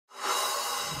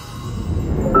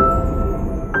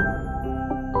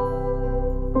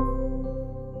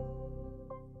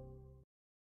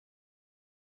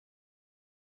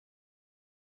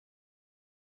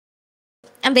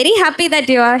I'm very happy that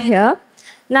you are here.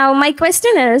 Now, my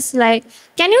question is, like,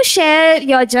 can you share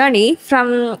your journey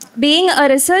from being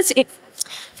a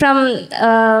from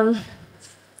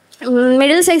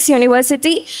Middlesex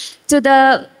University to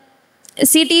the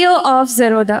CTO of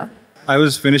Zerodha? I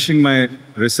was finishing my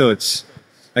research.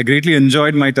 I greatly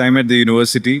enjoyed my time at the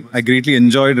university. I greatly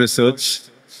enjoyed research.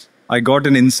 I got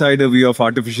an insider view of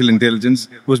artificial intelligence.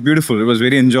 It was beautiful. It was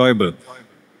very enjoyable.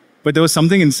 But there was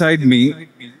something inside me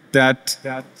that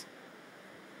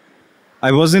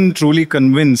I wasn't truly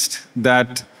convinced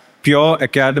that pure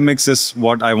academics is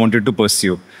what I wanted to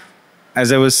pursue.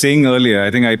 As I was saying earlier,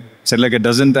 I think I said like a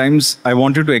dozen times, I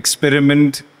wanted to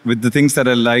experiment with the things that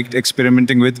I liked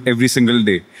experimenting with every single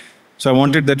day. So I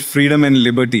wanted that freedom and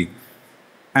liberty.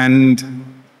 And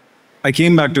I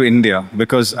came back to India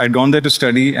because I'd gone there to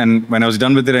study, and when I was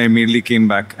done with it, I immediately came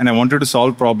back and I wanted to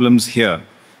solve problems here.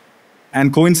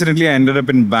 And coincidentally, I ended up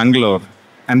in Bangalore.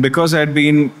 And because I had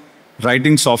been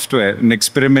writing software and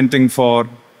experimenting for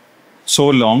so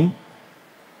long,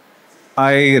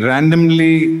 I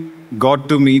randomly got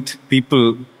to meet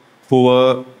people who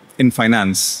were in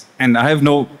finance. And I have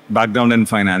no background in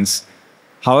finance.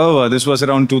 However, this was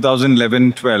around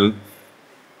 2011-12.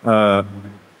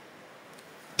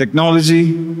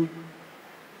 Technology,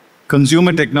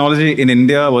 consumer technology in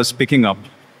India was picking up.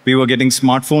 We were getting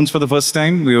smartphones for the first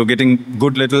time. We were getting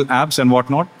good little apps and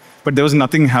whatnot. But there was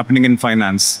nothing happening in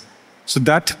finance. So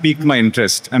that piqued my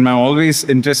interest. And I'm always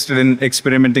interested in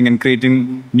experimenting and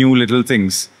creating new little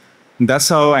things. And that's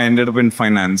how I ended up in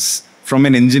finance. From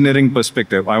an engineering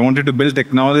perspective, I wanted to build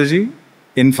technology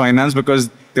in finance because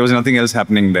there was nothing else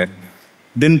happening there.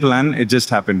 Didn't plan, it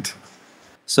just happened.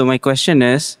 So my question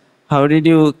is, how did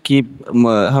you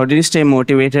stay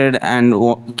motivated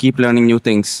and keep learning new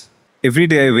things? Every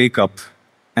day I wake up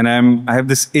and I have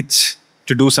this itch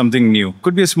to do something new.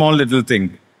 Could be a small little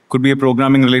thing. Could be a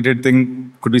programming related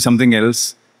thing. Could be something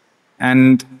else.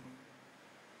 And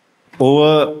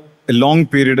over a long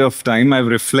period of time, I've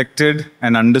reflected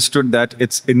and understood that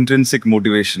it's intrinsic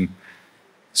motivation.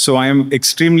 So I am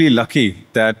extremely lucky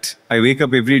that I wake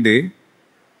up every day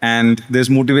and there's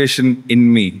motivation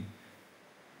in me.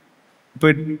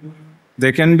 But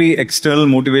there can be external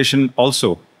motivation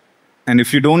also. And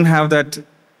if you don't have that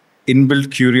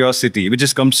inbuilt curiosity, which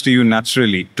just comes to you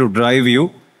naturally to drive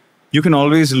you, you can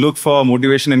always look for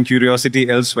motivation and curiosity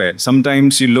elsewhere.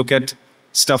 Sometimes you look at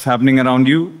stuff happening around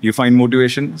you, you find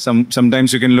motivation.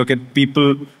 Sometimes you can look at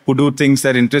people who do things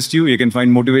that interest you, you can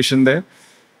find motivation there.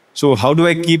 So how do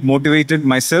I keep motivated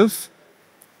myself?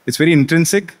 It's very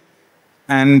intrinsic.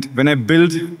 And when I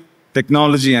build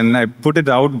technology and I put it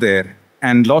out there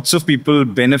and lots of people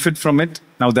benefit from it,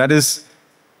 now that is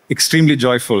extremely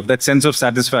joyful, that sense of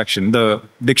satisfaction. The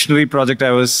dictionary project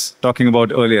I was talking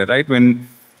about earlier, right? When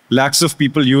lakhs of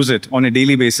people use it on a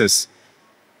daily basis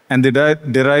and they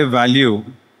derive value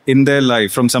in their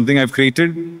life from something I've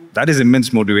created, that is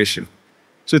immense motivation.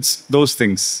 So it's those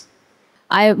things.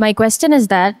 My question is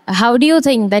that, how do you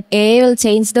think that AI will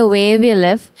change the way we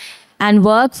live and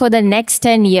work for the next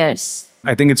 10 years?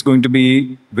 I think it's going to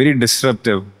be very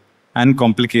disruptive and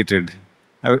complicated.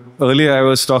 Earlier, I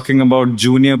was talking about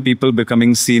junior people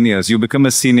becoming seniors. You become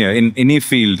a senior in any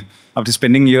field after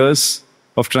spending years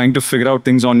of trying to figure out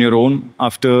things on your own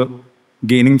after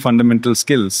gaining fundamental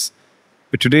skills.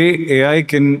 But today, AI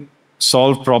can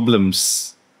solve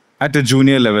problems at a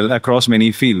junior level across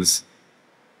many fields,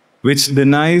 which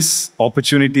denies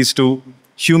opportunities to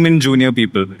human junior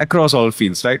people across all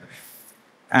fields, right?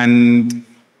 And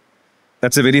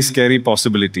that's a very scary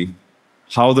possibility.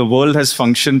 How the world has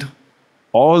functioned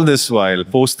all this while,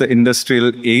 post the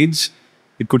industrial age,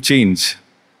 it could change.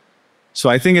 So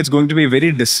I think it's going to be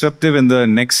very disruptive in the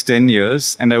next 10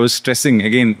 years. And I was stressing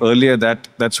again earlier that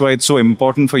that's why it's so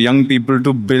important for young people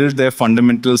to build their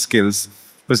fundamental skills.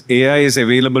 Because AI is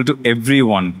available to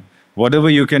everyone. Whatever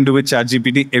you can do with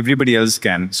ChatGPT, everybody else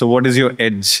can. So what is your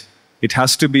edge? It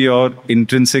has to be your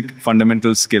intrinsic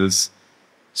fundamental skills.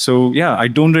 So yeah, I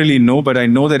don't really know, but I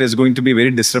know that it's going to be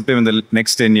very disruptive in the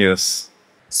next 10 years.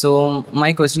 So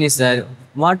my question is that,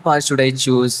 what path should I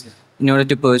choose in order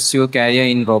to pursue a career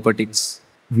in robotics?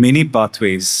 Many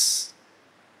pathways.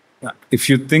 If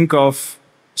you think of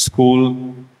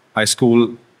school, high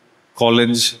school,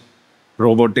 college,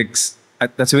 robotics,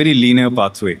 that's a very linear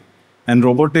pathway. And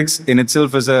robotics in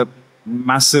itself is a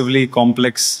massively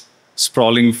complex,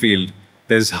 sprawling field.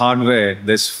 There's hardware,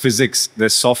 there's physics,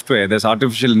 there's software, there's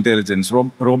artificial intelligence.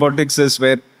 Robotics is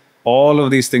where all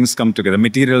of these things come together,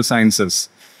 material sciences.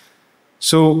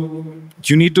 So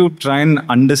you need to try and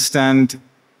understand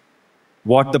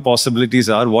what the possibilities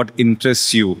are, what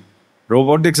interests you.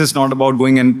 Robotics is not about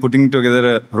going and putting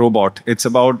together a robot. It's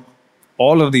about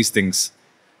all of these things.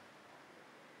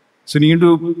 So you need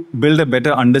to build a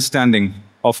better understanding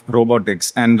of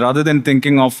robotics. And rather than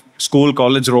thinking of school,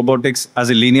 college robotics as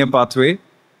a linear pathway,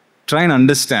 try and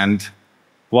understand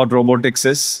what robotics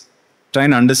is. Try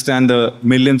and understand the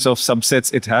millions of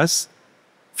subsets it has.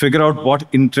 Figure out what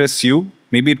interests you.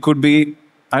 Maybe it could be,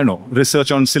 I don't know,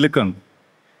 research on silicon.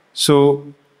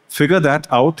 So figure that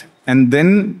out and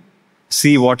then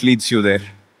see what leads you there.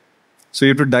 So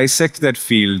you have to dissect that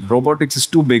field. Robotics is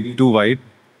too big, too wide.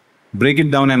 Break it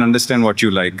down and understand what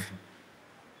you like.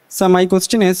 So my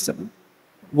question is,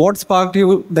 what sparked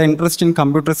you the interest in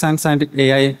computer science and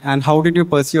AI, and how did you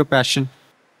pursue your passion?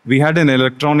 We had an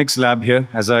electronics lab here,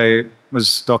 as I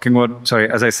was talking about,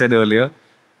 sorry, as I said earlier,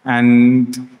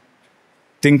 and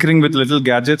tinkering with little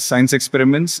gadgets, science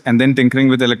experiments, and then tinkering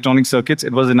with electronic circuits.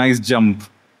 It was a nice jump,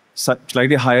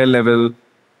 slightly higher level.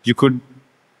 You could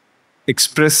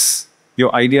express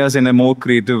your ideas in a more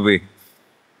creative way.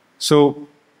 So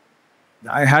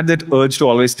I had that urge to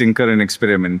always tinker and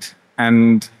experiment.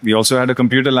 And we also had a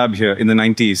computer lab here in the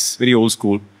 90s, very old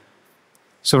school.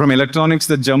 So from electronics,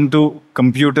 the jump to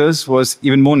computers was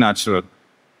even more natural.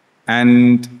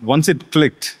 And once it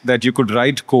clicked that you could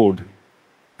write code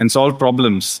and solve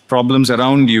problems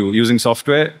around you using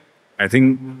software, I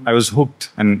think I was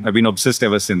hooked and I've been obsessed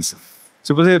ever since.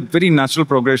 So it was a very natural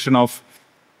progression of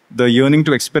the yearning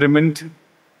to experiment,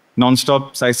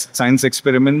 non-stop science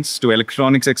experiments, to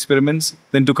electronics experiments,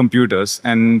 then to computers.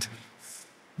 And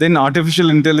then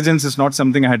artificial intelligence is not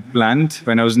something I had planned.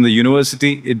 When I was in the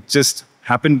university, it just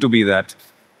happened to be that.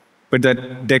 But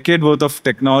that decade worth of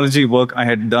technology work I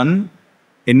had done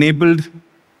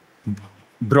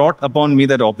brought upon me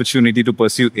that opportunity to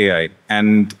pursue AI.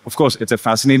 And of course, it's a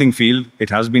fascinating field.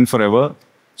 It has been forever.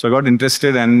 So I got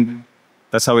interested and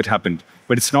that's how it happened.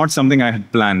 But it's not something I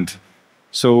had planned.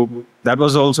 So that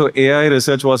was also, AI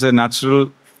research was a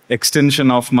natural extension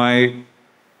of my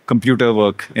computer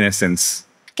work in a sense.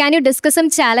 Can you discuss some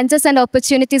challenges and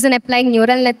opportunities in applying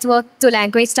neural network to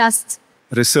language tasks?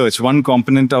 Research. One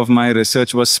component of my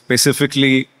research was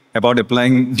specifically about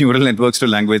applying neural networks to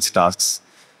language tasks.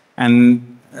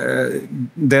 And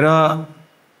I'll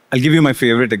give you my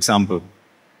favorite example.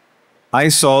 I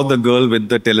saw the girl with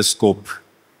the telescope.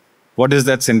 What does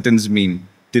that sentence mean?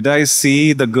 Did I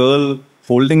see the girl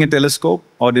holding a telescope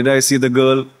or did I see the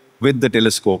girl with the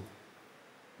telescope?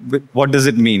 What does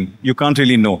it mean? You can't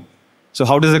really know. So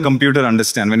how does a computer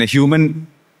understand? When a human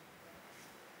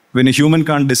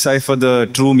can't decipher the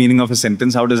true meaning of a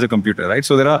sentence, how does a computer, right?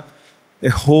 So there are a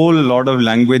whole lot of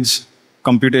language,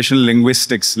 computational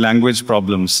linguistics, language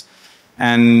problems.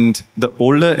 And the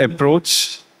older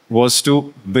approach was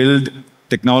to build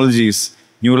technologies,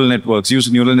 neural networks,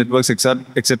 use neural networks,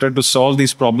 etc., to solve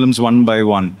these problems one by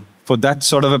one. For that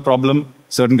sort of a problem,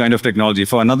 certain kind of technology.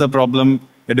 For another problem,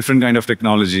 a different kind of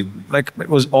technology. Like it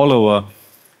was all over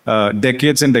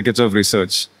decades and decades of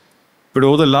research. But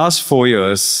over the last 4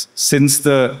 years, since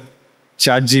the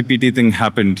ChatGPT thing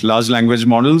happened, large language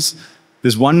models,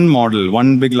 this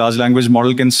one big large language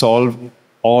model can solve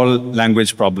all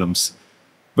language problems.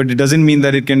 But it doesn't mean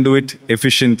that it can do it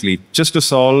efficiently. Just to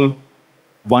solve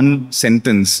one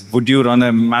sentence, would you run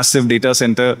a massive data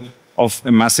center of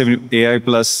a massive AI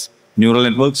plus neural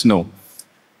networks? No.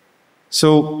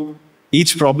 So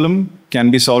each problem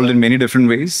can be solved in many different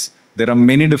ways. There are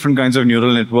many different kinds of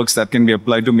neural networks that can be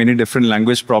applied to many different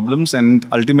language problems. And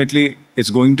ultimately, it's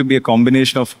going to be a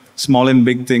combination of small and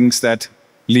big things that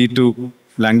lead to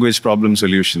language problem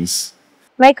solutions.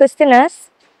 My question is,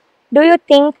 do you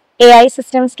think AI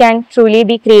systems can truly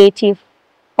be creative,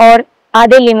 or are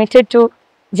they limited to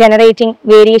generating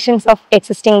variations of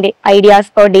existing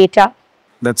ideas or data?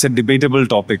 That's a debatable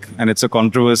topic, and it's a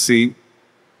controversy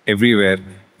everywhere.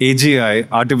 AGI,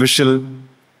 artificial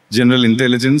general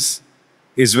intelligence,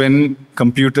 is when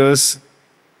computers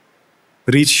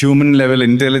reach human level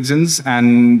intelligence,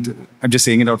 and I'm just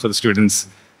saying it out for the students,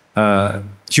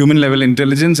 human level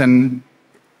intelligence and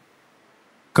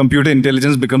computer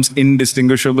intelligence becomes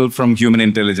indistinguishable from human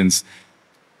intelligence.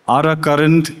 Are our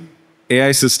current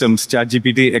AI systems,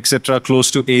 ChatGPT, etc.,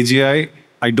 close to AGI?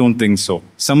 I don't think so.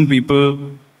 Some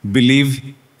people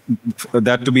believe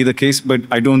that to be the case, but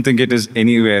I don't think it is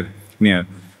anywhere near.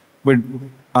 But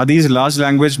are these large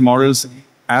language models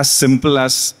as simple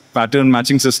as pattern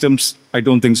matching systems? I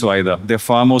don't think so either. They're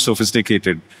far more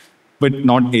sophisticated, but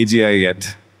not AGI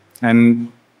yet.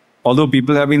 And although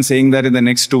people have been saying that in the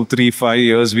next 2, 3, 5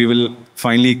 years, we will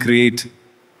finally create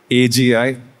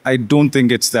AGI, I don't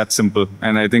think it's that simple.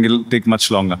 And I think it'll take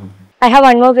much longer. I have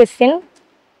one more question.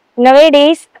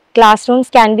 Nowadays, classrooms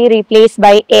can be replaced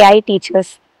by AI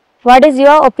teachers. What is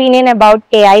your opinion about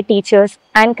AI teachers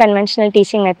and conventional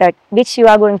teaching method? Which you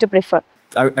are going to prefer?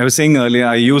 I was saying earlier,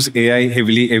 I use AI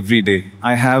heavily every day.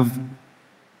 I have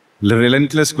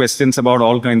relentless questions about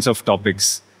all kinds of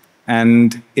topics.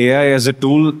 And AI as a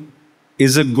tool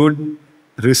is a good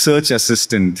research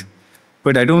assistant,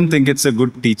 but I don't think it's a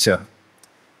good teacher.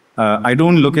 I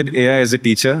don't look at AI as a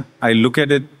teacher. I look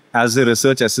at it as a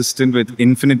research assistant with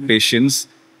infinite patience.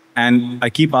 And I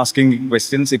keep asking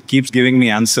questions. It keeps giving me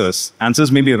answers.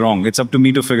 Answers may be wrong. It's up to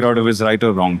me to figure out if it's right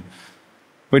or wrong.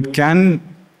 But can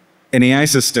an AI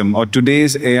system or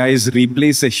today's AIs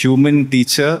replace a human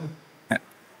teacher?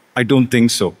 I don't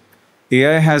think so.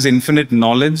 AI has infinite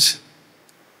knowledge.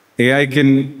 AI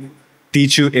can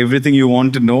teach you everything you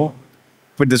want to know,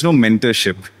 but there's no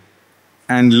mentorship.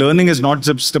 And learning is not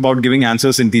just about giving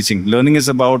answers and teaching. Learning is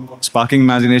about sparking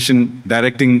imagination,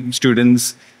 directing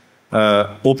students,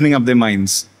 opening up their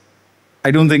minds.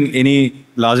 I don't think any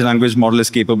large language model is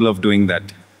capable of doing that.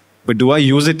 But do I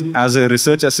use it as a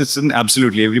research assistant?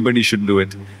 Absolutely. Everybody should do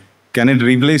it. Can it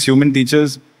replace human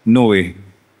teachers? No way.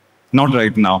 Not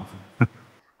right now.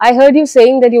 I heard you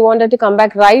saying that you wanted to come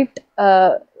back right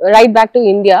back to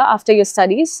India after your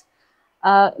studies.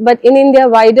 But in India,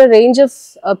 wider range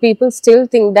of people still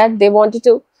think that they want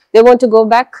to go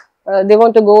back, they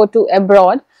want to go to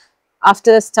abroad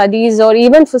after studies or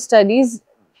even for studies.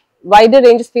 Wider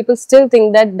range of people still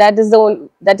think that that is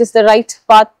the right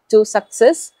path to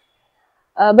success.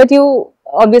 But you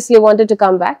obviously wanted to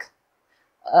come back.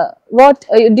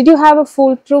 Did you have a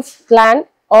foolproof plan,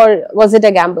 or was it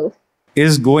a gamble?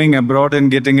 Is going abroad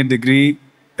and getting a degree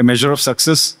a measure of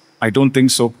success? I don't think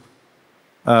so.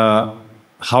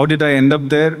 How did I end up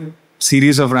there?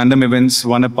 Series of random events,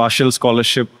 won a partial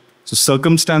scholarship. So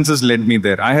circumstances led me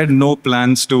there. I had no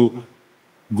plans to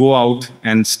go out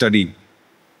and study.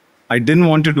 I didn't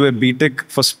want to do a BTech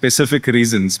for specific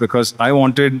reasons because I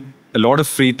wanted a lot of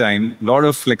free time, a lot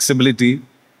of flexibility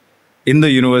in the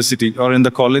university or in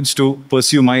the college to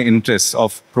pursue my interests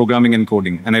of programming and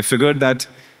coding. And I figured that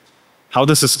how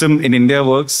the system in India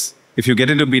works, if you get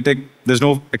into BTech, there's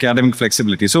no academic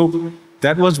flexibility. So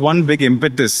that was one big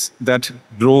impetus that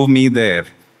drove me there.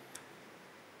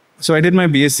 So I did my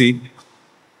BSc,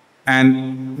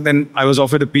 and then I was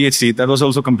offered a PhD. That was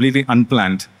also completely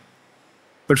unplanned.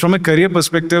 But from a career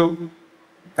perspective,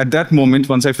 at that moment,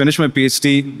 once I finished my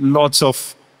PhD, lots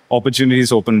of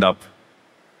opportunities opened up.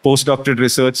 Postdoctorate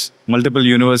research, multiple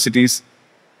universities.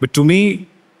 But to me,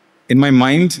 in my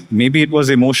mind, maybe it was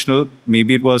emotional,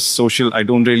 maybe it was social, I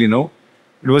don't really know.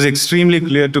 It was extremely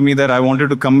clear to me that I wanted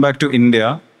to come back to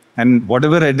India, and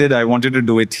whatever I did, I wanted to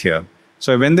do it here.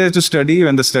 So I went there to study.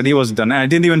 When the study was done, I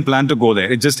didn't even plan to go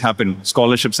there. It just happened,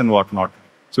 scholarships and whatnot.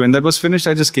 So when that was finished,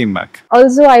 I just came back.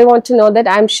 Also, I want to know that,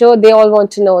 I'm sure they all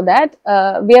want to know that,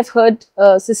 we have heard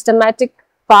systematic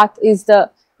path is the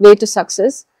way to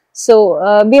success.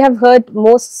 So we have heard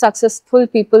most successful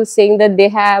people saying that they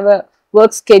have a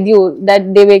work schedule,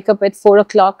 that they wake up at 4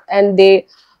 o'clock and they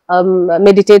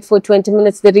meditate for 20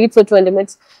 minutes, they read for 20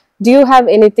 minutes. Do you have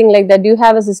anything like that? Do you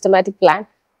have a systematic plan?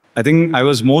 I think I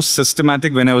was most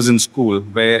systematic when I was in school,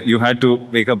 where you had to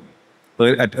wake up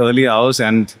at early hours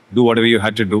and do whatever you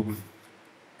had to do.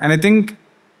 And I think,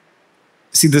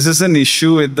 see, this is an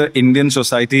issue with the Indian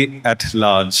society at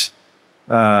large.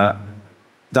 The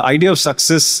idea of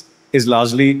success is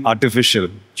largely artificial.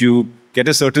 You get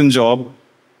a certain job,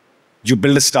 you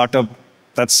build a startup,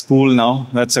 that's cool now,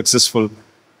 that's successful.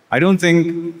 I don't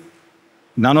think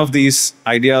none of these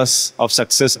ideas of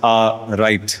success are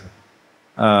right.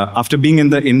 After being in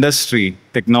the industry,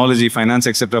 technology, finance,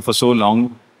 etc. for so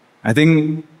long, I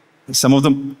think some of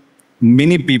the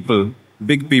many people,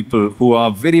 big people who are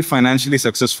very financially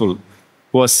successful,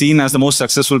 who are seen as the most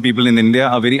successful people in India,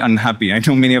 are very unhappy. I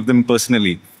know many of them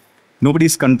personally.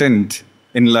 Nobody's content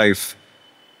in life.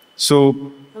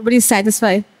 So Nobody's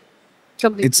satisfied.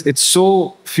 it's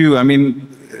so few. I mean,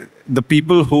 the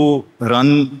people who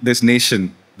run this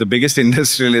nation, the biggest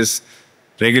industrialists,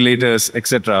 regulators,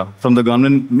 etc., from the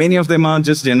government, many of them are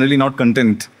just generally not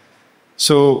content.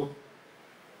 So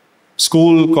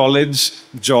school, college,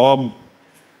 job,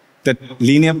 that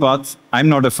linear path, I'm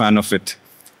not a fan of it.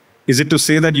 Is it to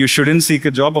say that you shouldn't seek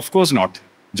a job? Of course not.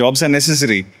 Jobs are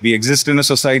necessary. We exist in a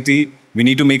society. We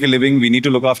need to make a living. We need to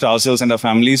look after ourselves and our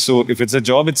families. So if it's a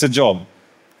job, it's a job.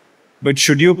 But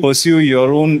should you pursue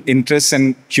your own interests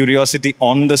and curiosity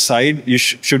on the side?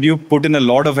 Should you put in a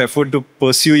lot of effort to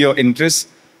pursue your interests?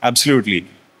 Absolutely.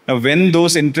 Now, when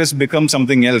those interests become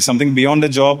something else, something beyond a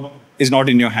job is not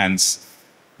in your hands.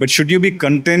 But should you be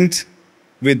content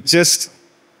with just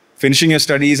finishing your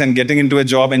studies and getting into a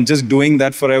job and just doing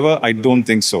that forever, I don't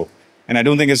think so. And I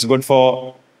don't think it's good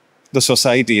for the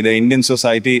society, the Indian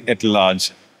society at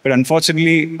large. But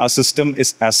unfortunately, our system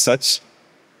is as such.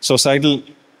 Societal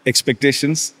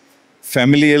expectations,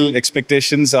 familial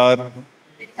expectations are,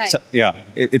 yeah,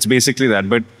 it's basically that.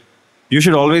 But you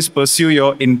should always pursue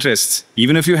your interests.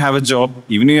 Even if you have a job,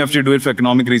 even if you have to do it for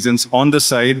economic reasons, on the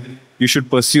side, you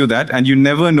should pursue that. And you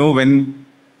never know when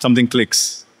something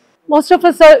clicks. Most of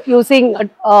us are using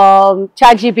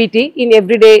ChatGPT in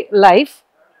everyday life.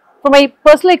 From my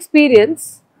personal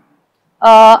experience,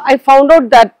 I found out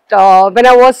that when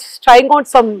I was trying out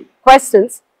some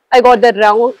questions, I got the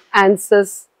wrong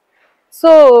answers.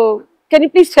 So, can you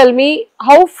please tell me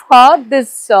how far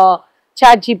this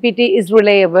ChatGPT is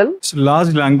reliable? So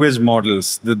large language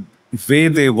models, the way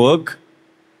they work,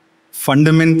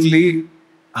 fundamentally,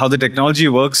 how the technology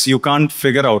works, you can't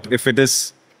figure out if it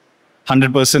is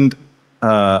 100%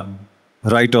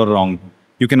 right or wrong.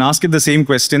 You can ask it the same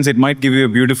questions, it might give you a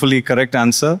beautifully correct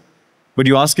answer, but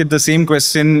you ask it the same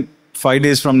question 5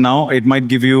 days from now, it might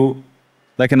give you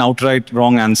like an outright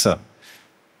wrong answer.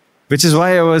 Which is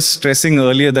why I was stressing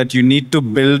earlier that you need to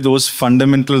build those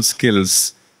fundamental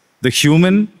skills. The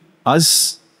human,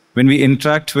 us, when we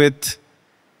interact with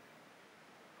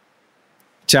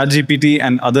ChatGPT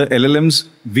and other LLMs,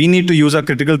 we need to use our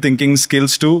critical thinking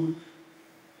skills to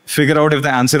figure out if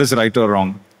the answer is right or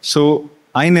wrong. So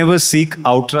I never seek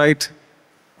outright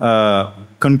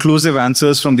conclusive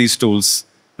answers from these tools.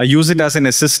 I use it as an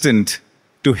assistant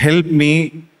to help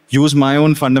me use my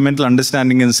own fundamental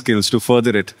understanding and skills to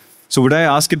further it. So would I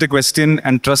ask it a question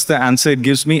and trust the answer it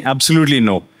gives me? Absolutely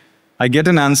no. I get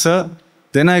an answer,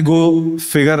 then I go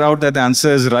figure out that the answer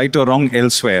is right or wrong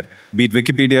elsewhere, be it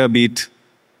Wikipedia, be it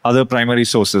other primary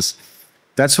sources.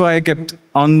 That's why I kept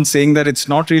on saying that it's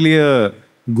not really a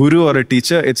guru or a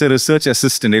teacher, it's a research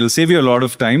assistant. It'll save you a lot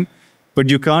of time, but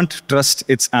you can't trust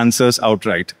its answers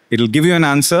outright. It'll give you an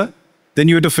answer, then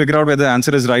you have to figure out whether the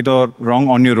answer is right or wrong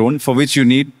on your own, for which you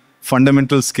need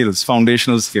fundamental skills,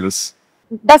 foundational skills.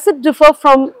 Does it differ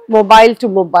from mobile to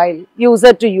mobile,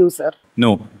 user to user?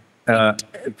 No.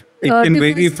 It can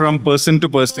vary from person to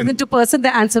person. Person to person,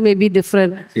 the answer may be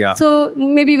different. Yeah. So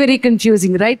maybe very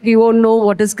confusing, right? We won't know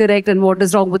what is correct and what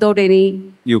is wrong without any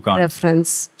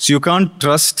reference. So you can't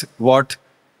trust what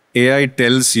AI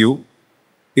tells you.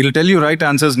 It'll tell you right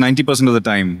answers 90% of the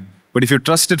time. But if you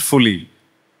trust it fully,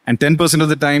 and 10% of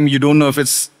the time you don't know if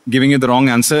it's giving you the wrong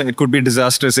answer, it could be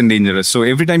disastrous and dangerous. So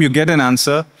every time you get an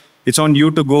answer, it's on you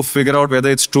to go figure out whether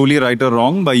it's truly right or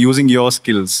wrong by using your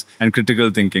skills and critical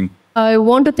thinking. I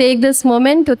want to take this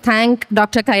moment to thank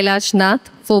Dr. Kailash Nadh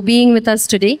for being with us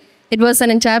today. It was an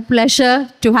entire pleasure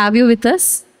to have you with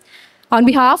us. On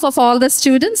behalf of all the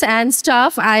students and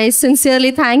staff, I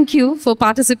sincerely thank you for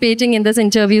participating in this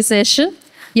interview session.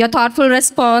 Your thoughtful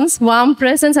response, warm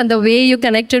presence, and the way you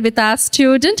connected with our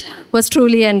student was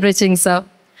truly enriching, sir.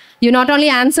 You not only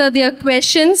answered their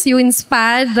questions, you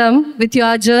inspired them with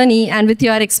your journey and with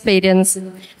your experience.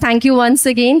 Thank you once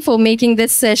again for making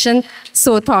this session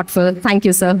so thoughtful. Thank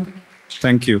you, sir.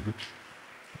 Thank you.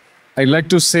 I'd like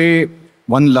to say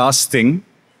one last thing,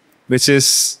 which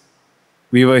is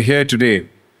we were here today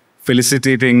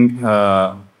felicitating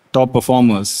top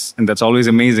performers, and that's always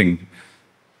amazing.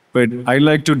 But I'd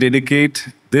like to dedicate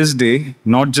this day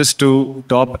not just to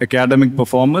top academic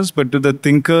performers, but to the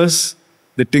thinkers,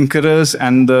 the tinkerers,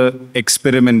 and the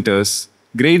experimenters.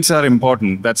 Grades are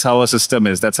important. That's how our system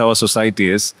is. That's how our society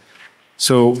is.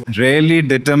 So rarely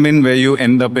determine where you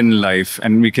end up in life.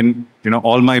 And we can,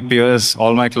 all my peers,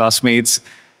 all my classmates,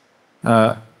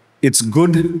 it's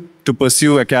good to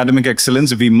pursue academic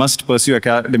excellence. We must pursue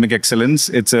academic excellence.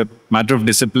 It's a matter of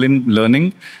discipline,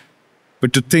 learning.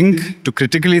 But to think, to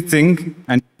critically think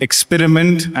and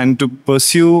experiment and to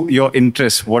pursue your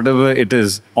interest, whatever it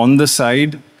is, on the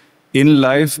side, in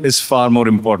life is far more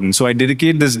important. So I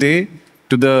dedicate this day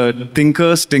to the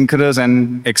thinkers, tinkerers,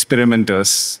 and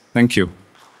experimenters. Thank you.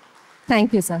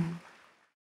 Thank you, sir.